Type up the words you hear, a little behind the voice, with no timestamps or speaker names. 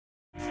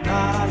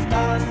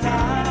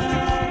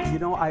You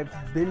know, I've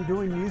been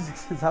doing music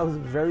since I was a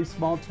very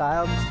small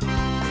child.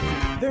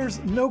 There's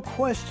no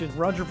question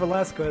Roger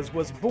Velasquez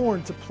was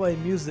born to play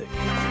music.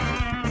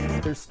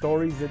 There's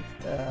stories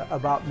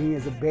about me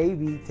as a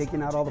baby,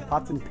 taking out all the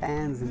pots and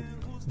pans and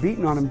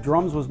beating on them.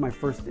 Drums was my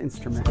first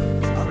instrument.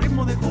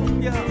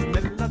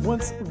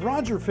 Once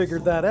Roger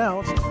figured that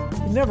out,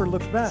 he never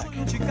looked back.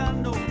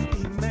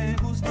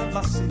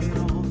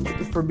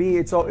 For me,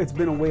 it's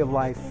been a way of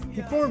life.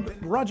 He formed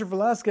Roger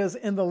Velasquez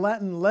and the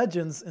Latin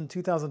Legendz in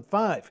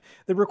 2005.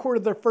 They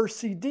recorded their first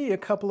CD a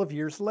couple of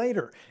years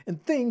later,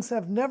 and things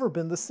have never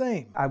been the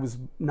same. I was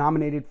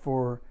nominated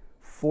for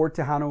 4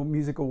 Tejano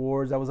Music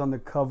Awards. I was on the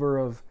cover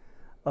of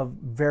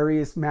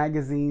various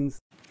magazines.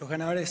 Los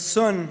ganadores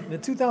son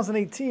In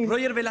 2018,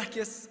 Roger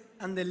Velasquez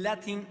and the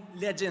Latin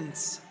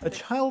Legendz. a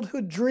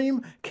childhood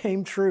dream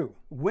came true.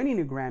 Winning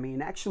a Grammy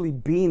and actually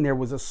being there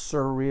was a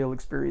surreal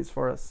experience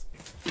for us.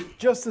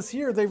 Just this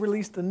year, they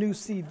released a new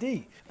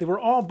CD. They were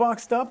all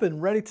boxed up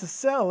and ready to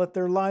sell at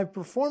their live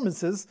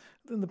performances.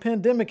 Then the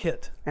pandemic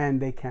hit.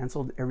 And they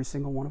canceled every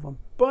single one of them.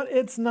 But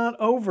it's not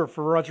over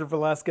for Roger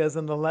Velasquez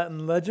and the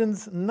Latin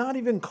Legendz, not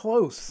even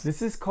close.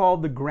 This is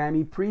called the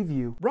Grammy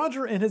Preview.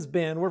 Roger and his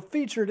band were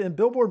featured in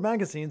Billboard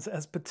magazines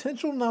as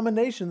potential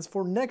nominations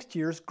for next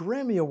year's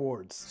Grammy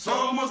Awards.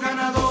 Somos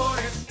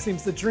ganadores.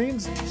 Seems the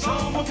dreams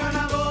Somos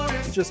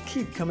ganadores. just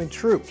keep coming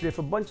true. If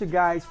a bunch of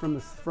guys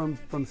from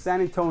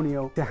San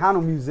Antonio,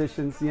 Tejano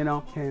musicians, you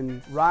know,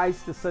 can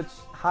rise to such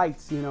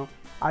heights, you know,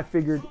 I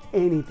figured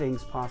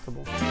anything's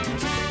possible.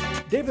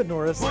 David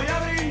Norris, Voy a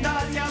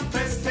brindar y a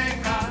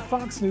festejar.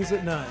 Fox News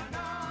at 9.